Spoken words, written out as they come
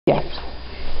Yes.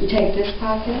 You take this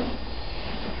pocket,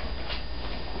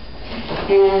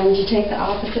 and you take the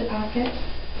opposite pocket,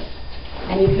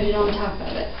 and you put it on top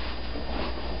of it,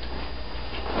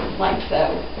 like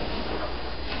so.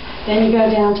 Then you go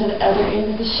down to the other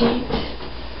end of the sheet,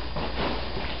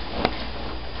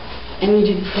 and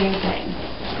you do the same thing.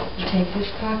 You take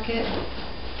this pocket,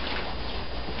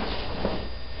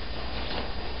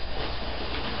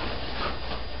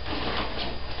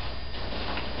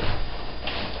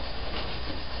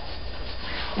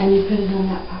 and you put it on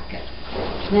that pocket.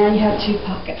 Now you have two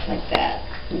pockets like that,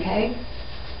 okay?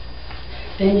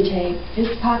 Then you take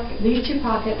this pocket, these two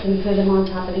pockets, and put them on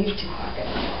top of these two pockets,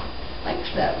 like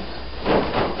so.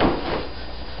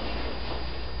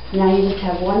 Now you just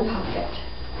have one pocket.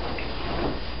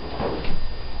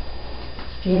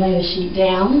 So you lay the sheet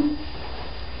down,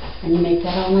 and you make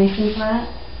that all nice and flat.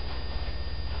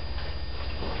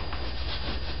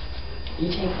 You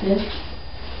take this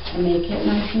and make it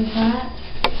nice and flat.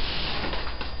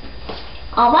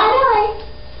 All right.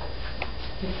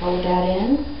 You fold that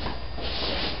in.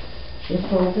 You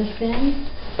fold this in.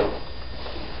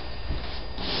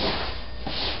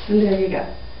 And there you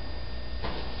go.